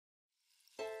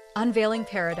Unveiling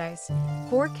Paradise,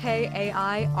 4K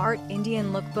AI art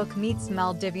Indian lookbook meets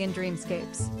Maldivian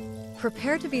dreamscapes.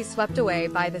 Prepare to be swept away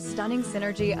by the stunning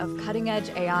synergy of cutting-edge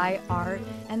AI art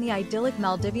and the idyllic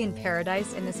Maldivian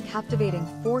paradise in this captivating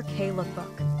 4K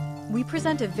lookbook. We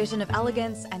present a vision of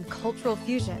elegance and cultural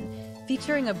fusion,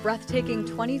 featuring a breathtaking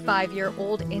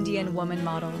 25-year-old Indian woman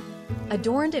model.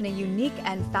 Adorned in a unique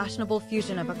and fashionable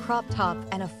fusion of a crop top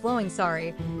and a flowing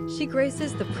sari, she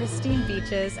graces the pristine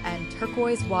beaches and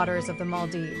turquoise waters of the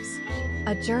Maldives.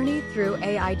 A journey through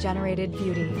AI-generated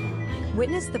beauty.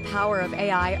 Witness the power of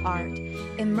AI art.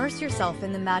 Immerse yourself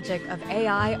in the magic of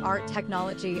AI art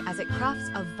technology as it crafts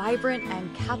a vibrant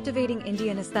and captivating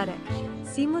Indian aesthetic,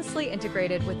 seamlessly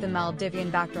integrated with the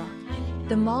Maldivian backdrop.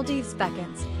 The Maldives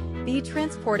beckons. Be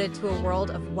transported to a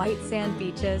world of white sand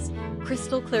beaches,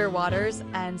 crystal clear waters,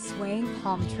 and swaying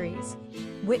palm trees.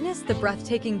 Witness the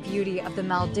breathtaking beauty of the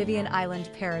Maldivian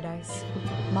island paradise.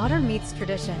 Modern meets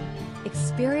tradition.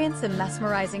 Experience a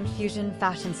mesmerizing fusion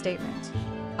fashion statement.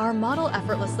 Our model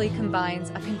effortlessly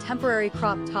combines a contemporary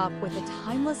crop top with the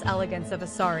timeless elegance of a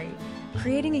sari,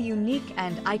 creating a unique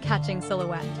and eye-catching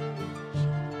silhouette.